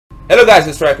Hello guys,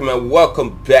 it's Striker Man.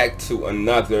 Welcome back to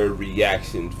another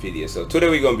reaction video. So today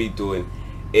we're gonna be doing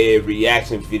a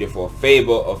reaction video for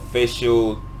Fable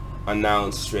official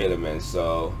announced trailer, man.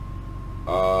 So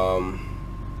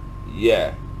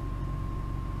yeah,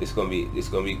 it's gonna be good.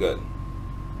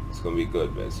 It's gonna be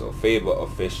good, man. So Fable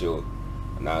official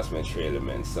announcement trailer,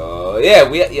 man. So yeah,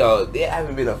 there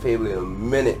haven't been a Fable in a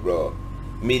minute, bro.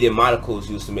 Media Molecules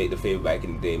used to make the Fable back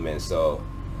in the day, man. So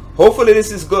hopefully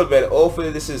this is good, man.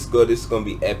 Hopefully this is good. This is gonna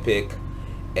be epic,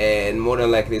 and more than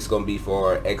likely it's gonna be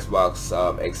for Xbox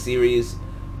X Series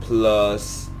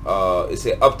plus it's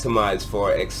optimized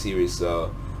for X Series.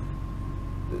 So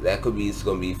that could be, it's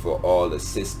gonna be for all the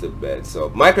system, man. So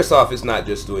Microsoft is not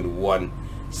just doing one.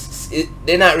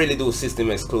 They're not really doing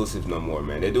system exclusive no more,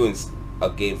 man. They're doing a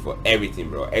game for everything,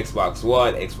 bro. Xbox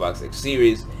One, Xbox X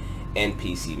Series, and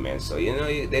PC, man. So you know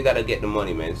they gotta get the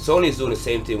money, man. Sony's doing the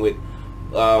same thing with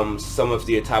some of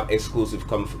their top exclusive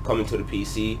coming to the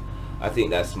PC. I think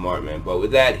that's smart, man. But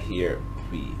with that, here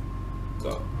we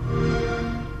go.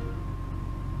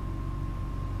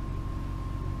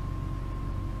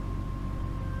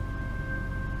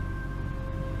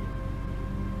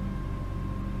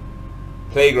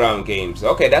 Playground Games.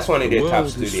 Okay, that's one of their top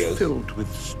studios. Filled with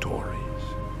stories.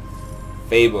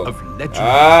 Fable Of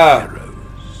legendary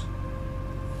heroes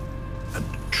and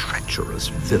treacherous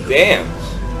villains. Damn.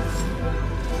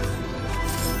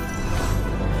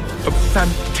 Of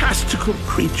fantastical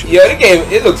creatures. Yeah, the game,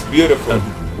 it looks beautiful.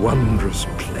 And wondrous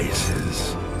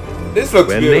places. This looks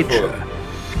where beautiful. Nature and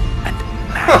magic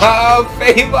Oh,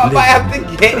 Fable, I might have to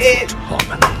get it.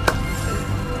 harmony.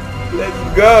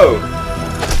 Let's go.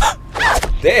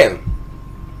 Damn.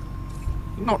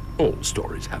 Not all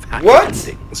stories have happy What?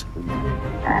 endings.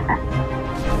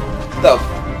 The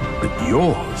But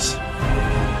yours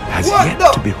has What yet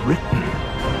the- to be written.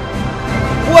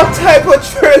 What type of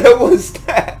trailer was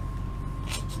that?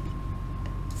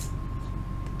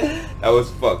 That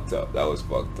was fucked up. That was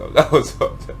fucked up. That was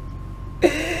fucked up.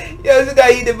 Yo, this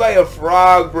guy eaten by a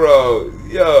frog, bro.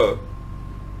 Yo.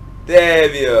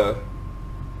 Damn, yo.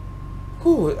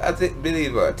 Cool. I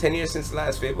believe 10 years since the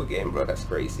last Fable game, bro. That's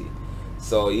crazy.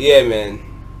 So yeah, man.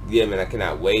 Yeah, man. I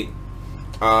cannot wait.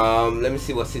 Let me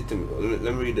see what's it to me.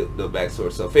 Let me read the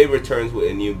backstory. So Fable returns with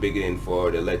a new beginning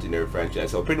for the legendary franchise.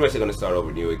 So pretty much they're gonna start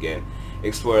over new again.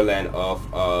 Explore a land of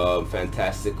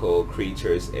fantastical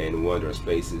creatures and wondrous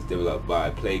places, developed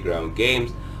by Playground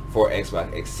Games for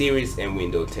Xbox X Series and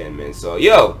Windows 10, man. So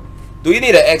yo, do you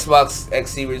need an Xbox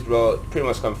X Series, bro? Pretty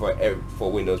much come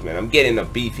for Windows, man. I'm getting a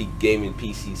beefy gaming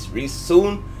PC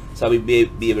soon, so I'll be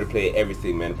able to play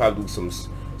everything, man. Probably do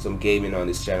some gaming on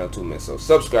this channel too, man. So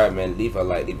subscribe, man. Leave a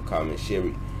like, leave a comment, share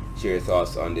your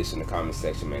thoughts on this in the comment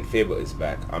section, man. Fable is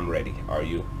back. I'm ready. Are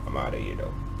you? I'm out of here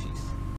though.